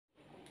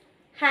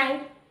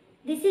Hi,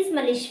 this is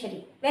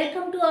Malishwari.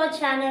 Welcome to our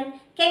channel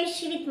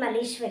Chemistry with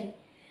Malishwari.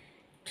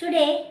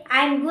 Today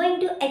I am going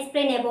to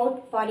explain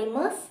about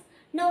polymers.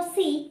 Now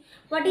see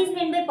what is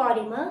meant by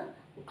polymer,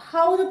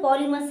 how the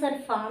polymers are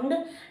formed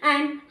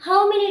and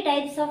how many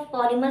types of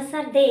polymers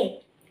are there.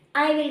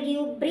 I will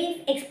give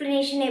brief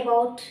explanation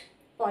about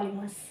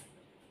polymers.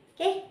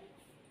 Okay.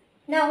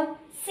 Now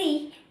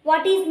see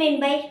what is meant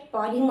by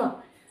polymer.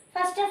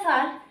 First of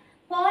all,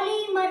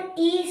 polymer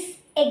is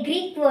a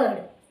Greek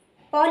word.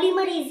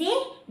 Polymer is a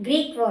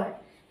Greek word.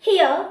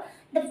 Here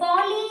the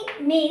poly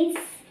means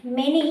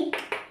many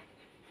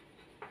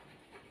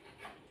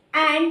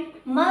and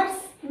mers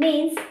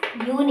means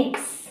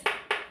units.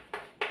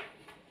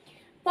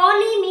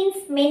 Poly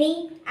means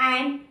many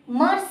and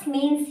mers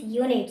means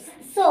units.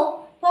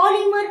 So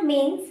polymer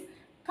means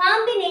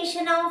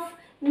combination of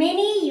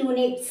many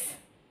units.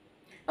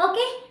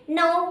 Okay,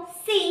 now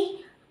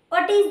see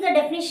what is the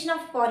definition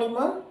of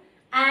polymer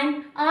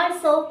and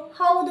also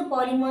how the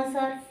polymers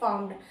are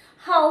formed,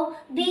 how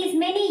these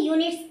many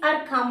units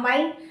are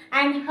combined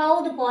and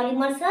how the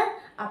polymers are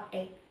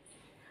obtained.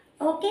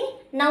 Okay,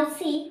 now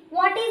see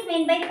what is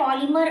meant by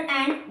polymer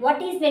and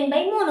what is meant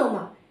by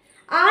monomer.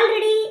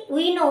 Already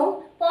we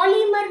know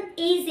polymer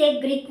is a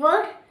Greek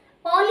word.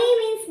 Poly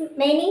means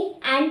many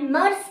and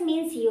mers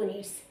means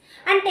units.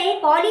 అంటే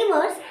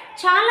polymers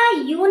చాలా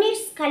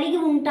units కలిగి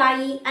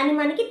ఉంటాయి అని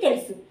మనకి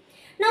తెలుసు.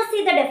 Now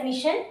see the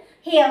definition.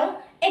 Here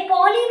a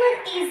polymer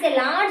is a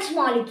large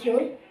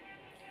molecule.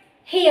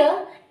 Here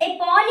a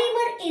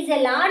polymer is a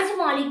large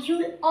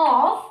molecule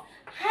of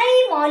high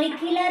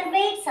molecular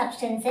weight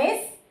substances.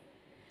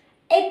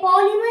 A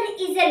polymer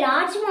is a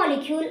large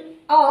molecule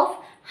of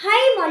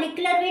high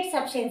molecular weight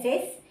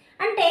substances.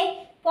 అంటే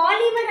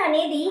polymer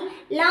అనేది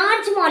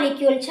large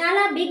molecule,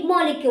 చాలా big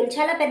molecule,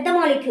 చాలా పెద్ద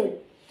molecule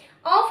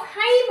of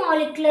high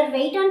molecular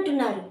weight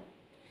అంటున్నారు.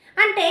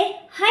 అంటే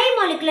high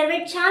molecular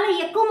weight, చాలా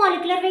ఎక్కువ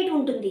molecular weight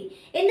ఉంటుంది.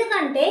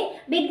 ఎందుకంటే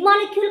బిగ్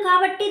మాలిక్యూల్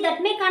కాబట్టి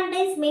that may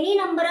contains many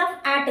number of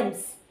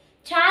atoms.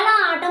 చాలా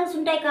ఆటమ్స్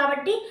ఉంటాయి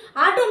కాబట్టి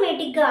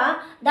ఆటోమేటిక్గా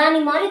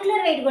దాని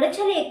మాలిక్యులర్ వెయిట్ కూడా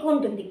చాలా ఎక్కువ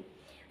ఉంటుంది.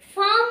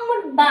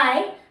 Formed by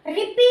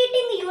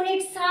repeating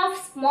units of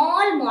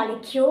small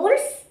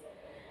molecules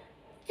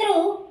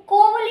through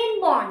covalent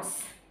bonds.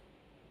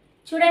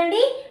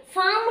 చూడండి,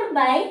 formed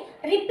by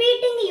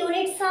repeating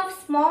units of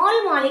small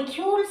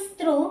molecules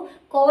through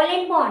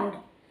covalent bond.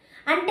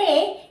 అంటే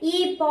ఈ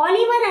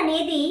పాలిమర్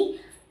అనేది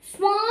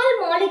స్మాల్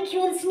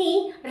మాలిక్యూల్స్ని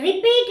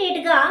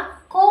రిపీటెడ్గా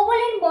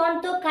కోవలెంట్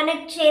బాండ్తో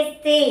కనెక్ట్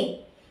చేస్తే,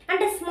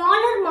 అంటే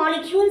smaller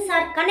molecules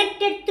are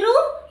connected through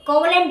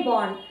covalent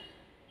bond.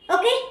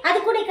 Okay, అది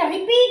కూడా ఇక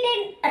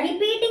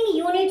రిపీటింగ్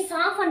యూనిట్స్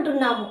ఆఫ్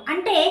అంటున్నాము.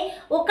 అంటే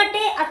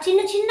ఒకటే ఆ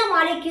చిన్న చిన్న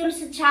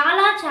మాలిక్యూల్స్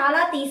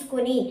చాలా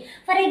తీసుకొని,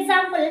 for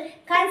example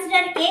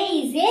consider A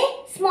is a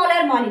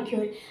smaller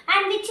molecule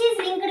and which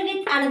is linked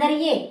with another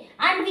A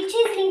and which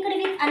is linked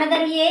with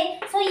another A.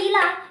 So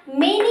ఇలా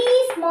మెనీ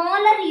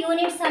స్మాలర్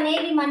యూనిట్స్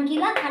అనేవి మనకి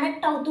ఇలా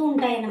కనెక్ట్ అవుతూ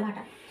ఉంటాయి అన్నమాట.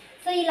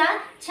 సో ఇలా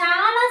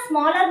చాలా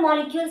స్మాలర్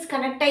మాలిక్యూల్స్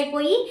కనెక్ట్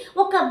అయిపోయి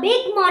ఒక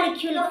బిగ్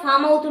మాలిక్యూల్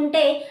ఫామ్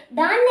అవుతుంటే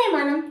దాన్నే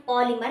మనం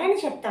పాలిమర్ అని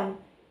చెప్తాము.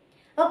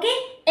 Okay,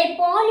 A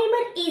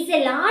polymer is a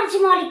large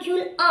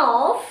molecule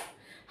of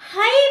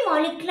high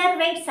molecular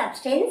weight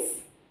substance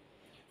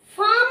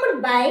formed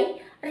by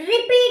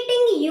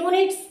repeating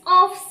units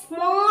of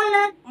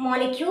smaller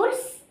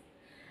molecules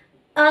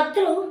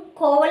through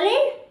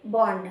covalent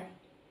bond.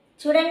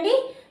 చూడండి,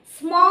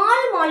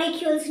 స్మాల్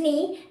మాలిక్యూల్స్ని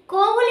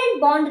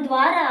కోవలెంట్ బాండ్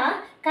ద్వారా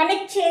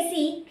connect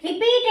చేసి,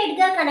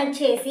 రిపీటెడ్గా కనెక్ట్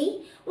చేసి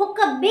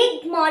ఒక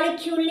బిగ్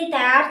మాలిక్యూల్ని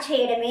తయారు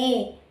చేయడమే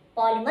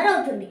పాలిమర్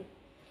అవుతుంది.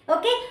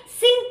 Okay,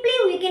 simply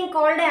we can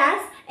called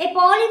as a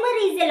polymer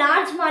is a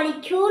large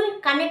molecule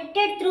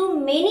connected through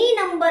many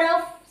number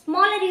of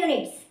smaller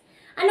units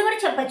అని కూడా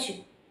చెప్పచ్చు.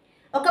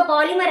 ఒక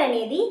పాలిమర్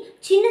అనేది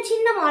చిన్న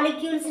చిన్న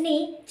మాలిక్యూల్స్ని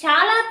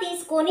చాలా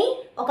తీసుకొని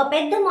ఒక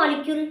పెద్ద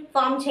మాలిక్యూల్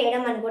ఫామ్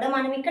చేయడం అని కూడా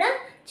మనం ఇక్కడ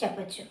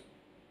చెప్పచ్చు.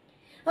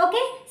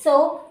 ఓకే, సో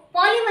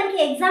పాలిమర్కి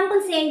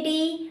ఎగ్జాంపుల్స్ ఏంటి?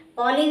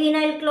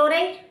 Polyvinyl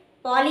chloride,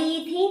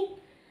 పాలిఈథీన్,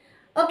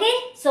 okay,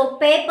 so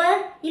paper,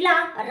 ఇలా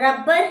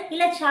రబ్బర్,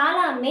 ఇలా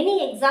చాలా మెనీ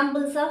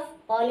ఎగ్జాంపుల్స్ ఆఫ్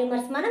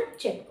పాలిమర్స్ మనం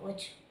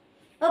చెప్పుకోవచ్చు.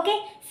 Okay,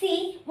 see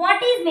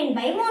what is mean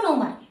by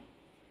monomer.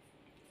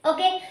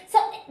 Okay, so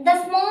the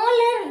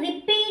smaller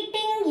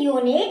repeating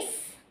units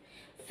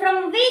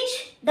from which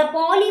the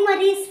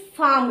polymer is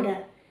formed.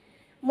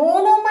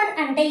 Monomer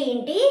అంటే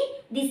ఏంటి?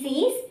 This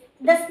is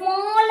the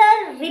smaller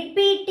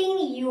repeating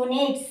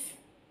units.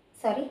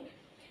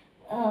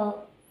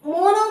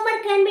 Monomer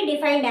can be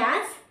defined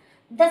as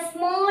the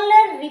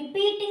smaller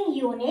repeating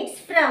units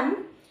from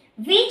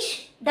which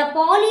the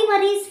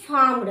polymer is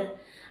formed.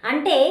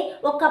 అంటే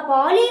ఒక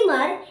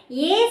polymer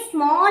a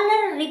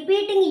smaller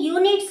repeating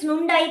units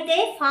నుండి అయితే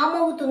form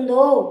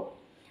అవుతుందో,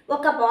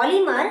 ఒక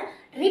polymer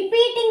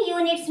repeating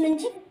units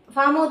నుంచి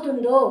form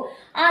అవుతుందో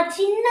ఆ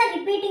చిన్న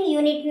రిపీటింగ్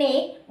యూనిట్నే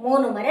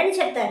మోనోమర్ అని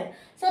చెప్తారు.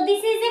 So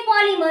this is a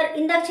polymer.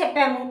 ఇందాక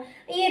చెప్పాము,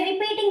 ఈ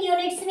రిపీటింగ్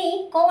యూనిట్స్ని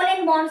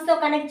కోవలెంట్ బాండ్స్తో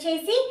కనెక్ట్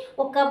చేసి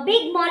ఒక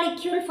బిగ్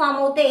మాలిక్యూల్ ఫామ్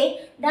అవుతే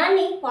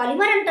దాన్ని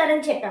పాలిమర్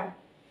అంటారని చెప్పాము.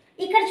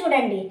 ఇక్కడ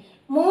చూడండి,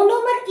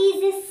 monomer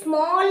is a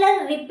smaller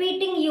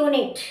repeating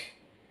unit.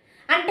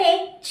 అంటే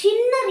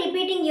చిన్న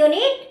రిపీటింగ్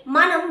యూనిట్,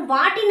 మనం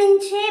వాటి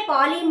నుంచే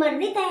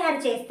పాలిమర్ని తయారు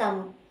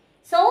చేస్తాము.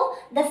 So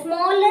the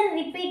smaller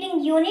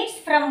repeating units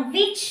from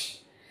which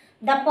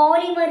the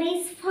polymer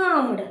is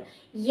formed.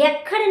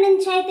 ఎక్కడి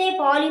నుంచి అయితే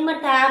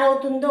పాలిమర్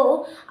తయారవుతుందో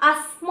ఆ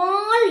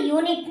స్మాల్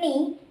యూనిట్ని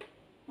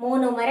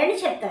మోనోమర్ అని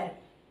చెప్తారు.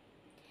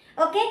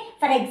 Okay,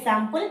 for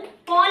example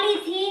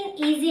polythene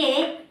is a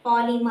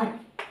polymer.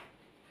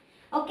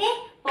 Okay,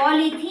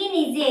 polythene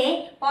is a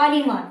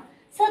polymer.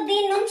 So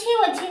దీని నుంచి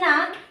వచ్చిన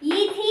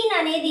ఈథీన్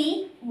అనేది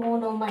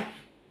మోనోమర్.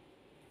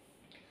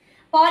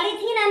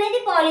 పాలిథీన్ అనేది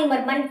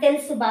పాలిమర్ మనకు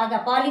తెలుసు బాగా,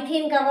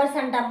 పాలిథీన్ కవర్స్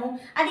అంటాము,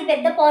 అది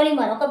పెద్ద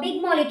పాలిమర్, ఒక big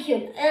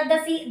molecule,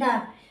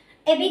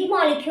 a big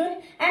molecule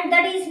and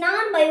that is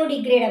non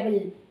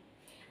biodegradable.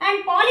 And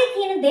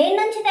polythene దేని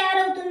నుంచి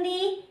తయారవుతుంది?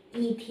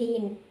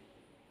 ఈథీన్.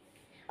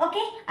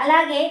 ఓకే,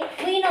 అలాగే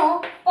we know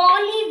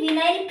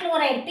polyvinyl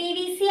chloride,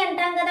 PVC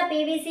అంటాం కదా,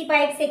 PVC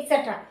pipes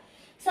etcetera.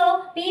 So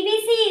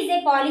PVC is a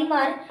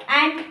polymer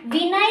and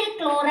vinyl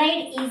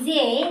chloride is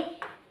a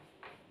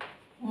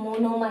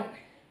monomer.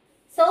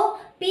 So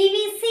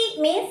PVC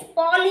means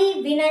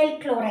polyvinyl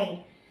chloride.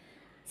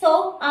 So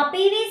a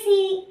PVC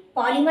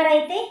polymer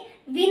అయితే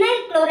vinyl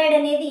chloride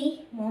అనేది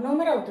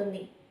monomer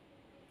అవుతుంది.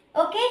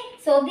 Okay,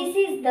 so this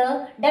is the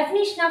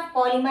definition of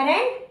polymer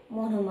and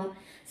monomer.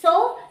 So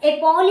a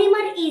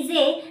polymer is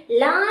a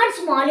large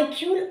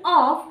molecule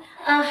of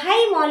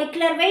high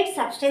molecular weight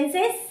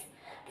substances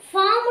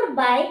formed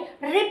by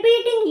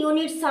repeating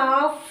units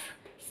of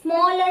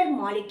smaller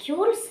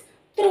molecules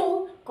through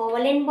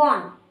covalent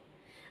bond.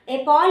 A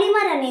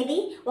polymer అనేది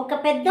ఒక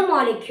పెద్ద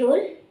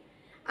molecule,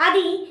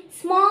 అది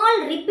small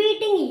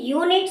repeating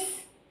units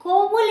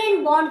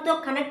covalent బాండ్తో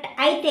connect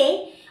అయితే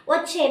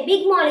వచ్చే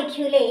big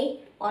మాలిక్యూలే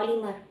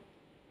polymer.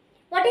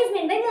 What is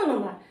mean by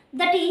monomer?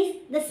 That is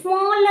the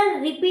smaller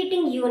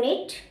repeating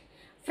unit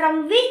from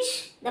which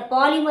the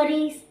polymer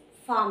is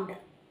formed.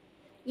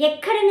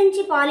 ఎక్కడి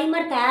నుంచి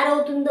polymer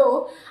తయారవుతుందో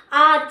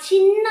ఆ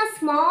చిన్న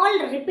స్మాల్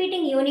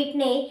రిపీటింగ్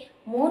యూనిట్నే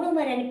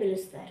మోనోమర్ అని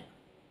పిలుస్తారు.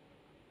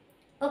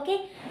 Okay,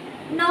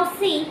 now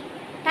see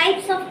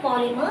types of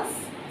polymers.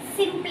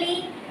 Simply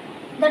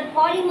that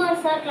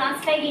polymers are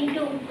classified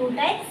into two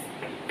types.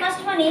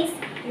 First one is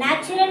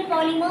natural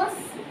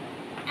polymers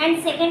and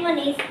second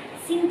one is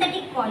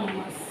synthetic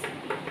polymers.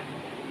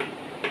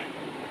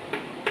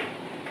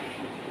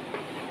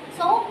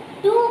 So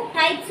two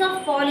types of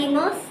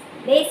polymers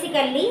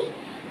basically.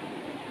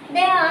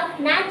 They are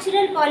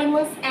natural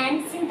polymers and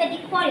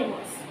synthetic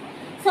polymers.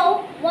 So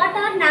what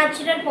are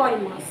natural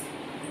polymers?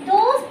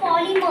 Those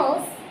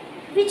polymers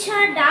which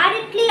are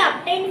directly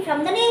obtained from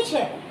the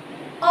nature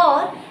or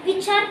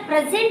which are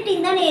present in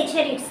the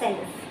nature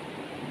itself.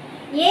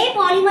 A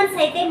polymers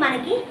అయితే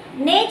మనకి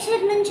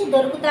nature నుంచి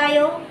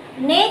దొరుకుతాయో,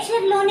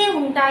 నేచర్లోనే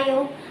ఉంటాయో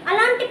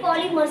అలాంటి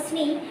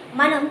పాలిమర్స్ని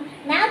మనం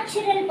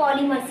natural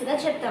పాలిమర్స్గా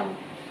చెప్తాము.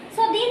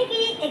 So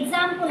దీనికి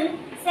example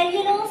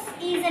cellulose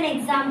is an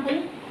example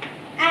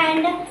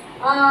and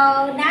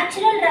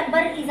natural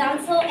rubber is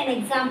also an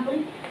example.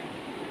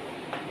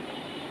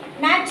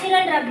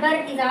 Natural rubber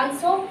is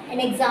also an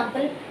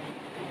example,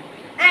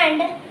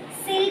 and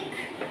silk,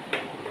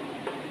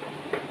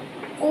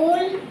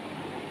 wool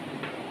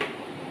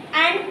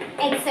and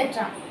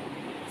etc.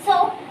 So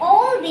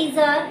all these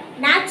are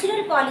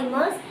natural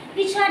polymers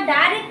which are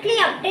directly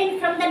obtained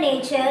from the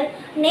nature.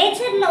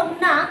 Nature lo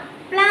unna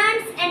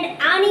plants and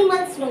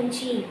animals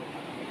nunchi.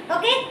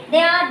 Okay,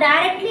 they are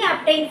directly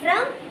obtained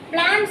from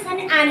plants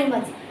and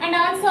animals, and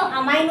also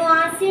amino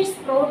acids,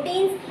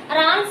 proteins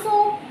are also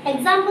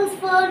examples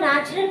for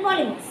natural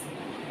polymers.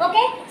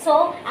 Okay, so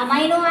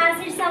amino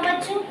acids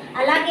avvachu,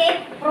 alage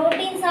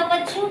proteins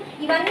avvachu,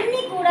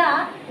 ivanni kuda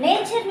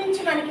nature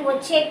nunchi manaki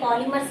vache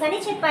polymers ani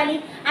cheppali,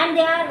 and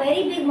they are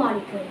very big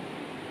molecule.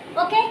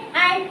 Okay,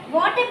 and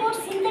what about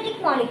synthetic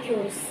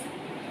molecules?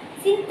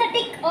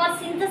 Synthetic or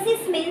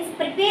synthesis means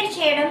prepare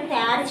cheyadam,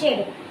 tayaru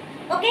cheyadam.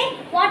 Okay,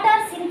 what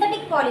are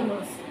synthetic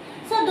polymers?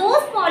 So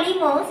those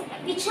polymers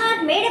which are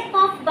made up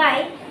of by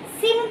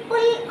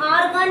simple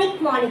organic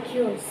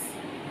molecules.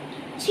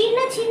 చిన్న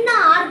చిన్న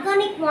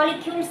organic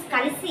molecules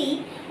కలిసి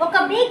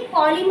ఒక big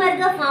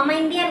పాలిమర్గా form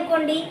అయింది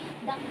అనుకోండి,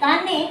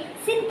 దాన్నే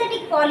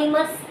synthetic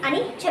polymers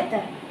అని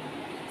చెప్తారు.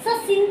 So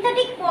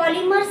synthetic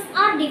polymers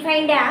are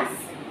defined as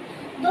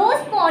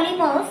those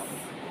polymers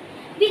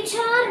which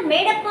are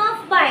made up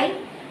of by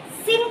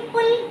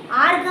simple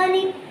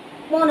organic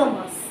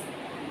monomers.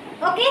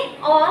 Okay,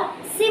 or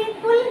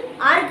simple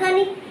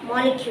organic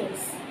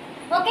molecules.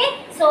 Okay,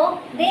 so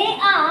they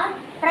are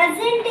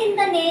present in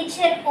the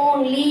nature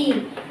only.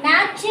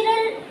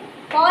 Natural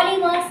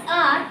polymers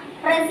are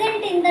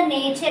present in the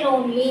nature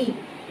only,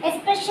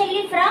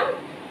 especially from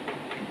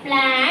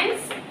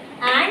plants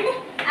and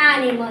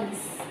animals.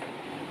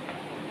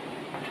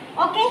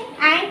 Okay,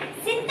 and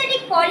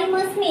synthetic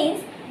polymers means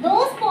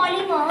those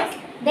polymers,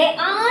 they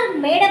are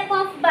made up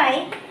of by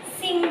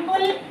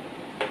simple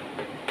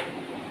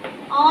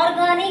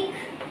organic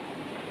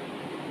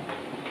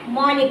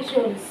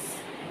molecules.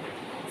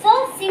 So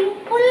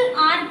simple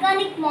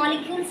organic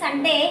molecules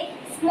అంటే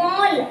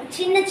small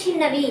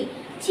చిన్నవి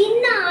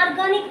చిన్న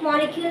organic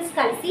molecules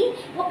కలిసి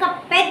ఒక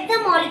పెద్ద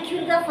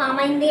మాలిక్యూల్గా form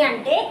అయింది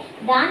అంటే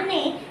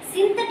దాన్నే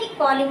synthetic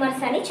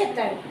polymers అని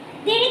చెప్తారు.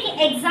 దీనికి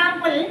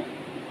example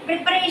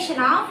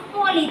preparation of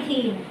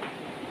polythene.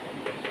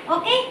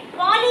 Okay,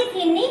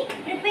 పాలిథీన్ని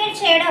prepare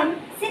చేయడం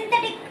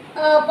సింథటిక్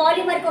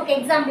పాలిమర్కి ఒక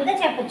ఎగ్జాంపుల్గా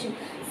చెప్పొచ్చు.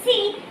 C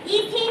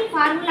ethene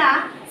formula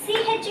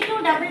CH2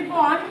 double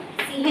bond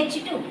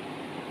CH2.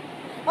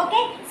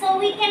 Okay, so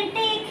we can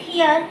take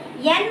here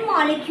n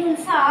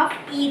molecules of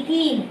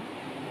ethene.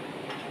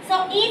 So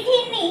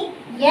ఈథీన్ని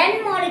n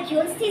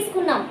molecules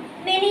తీసుకున్నాం.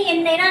 మెనీ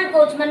ఎన్నైనా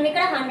అనుకోవచ్చు, మనం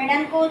ఇక్కడ 100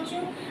 అనుకోవచ్చు,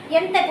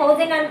 ఎంత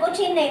 1000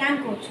 అనుకోవచ్చు, ఎన్నైనా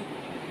అనుకోవచ్చు.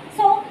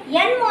 So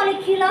n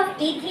molecule of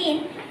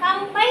ethene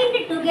combined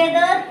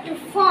together to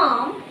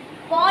form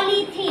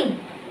polythene.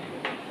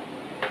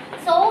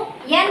 So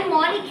n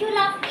molecule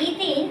of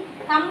ethene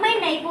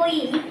combined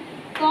అయిపోయి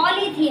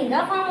పాలిథీన్ గా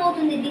ఫామ్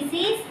అవుతుంది. This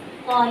is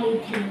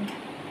polythene.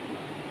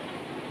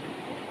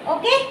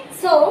 Okay,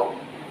 so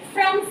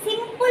from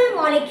simple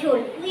molecule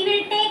we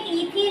will take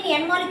ethene,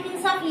 n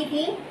molecules of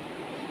ethene.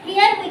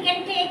 Here we can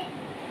take,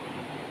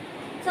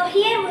 so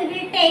here we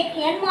will take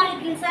n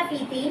molecules of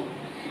ethene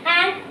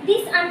and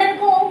this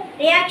undergo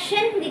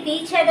reaction with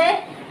each other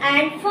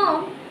and form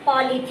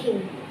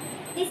polythene.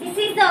 This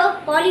is the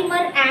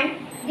polymer and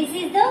this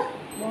is the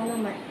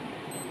monomer.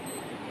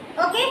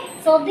 Okay,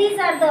 so these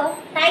are the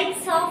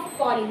types of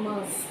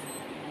polymers.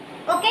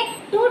 Okay,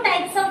 two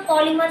types of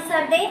polymers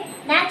are there,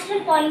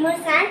 natural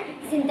polymers and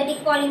synthetic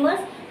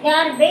polymers. They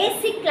are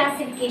basic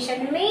classification,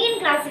 main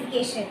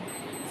classification.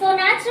 So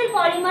natural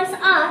polymers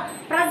are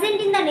present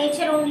in the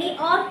nature only,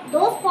 or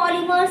those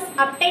polymers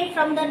obtained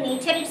from the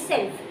nature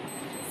itself.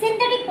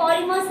 Synthetic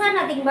polymers are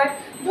nothing but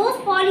those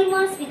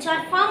polymers which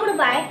are formed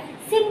by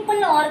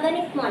simple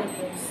organic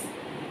molecules.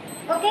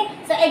 Okay,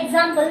 so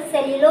example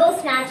cellulose,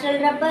 natural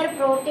rubber,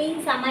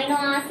 proteins, amino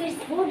acids,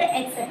 wood,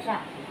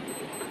 etc.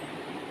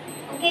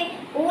 Okay,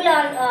 wool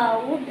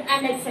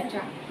and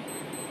etc.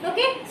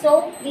 Okay, so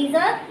these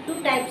are two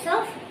types of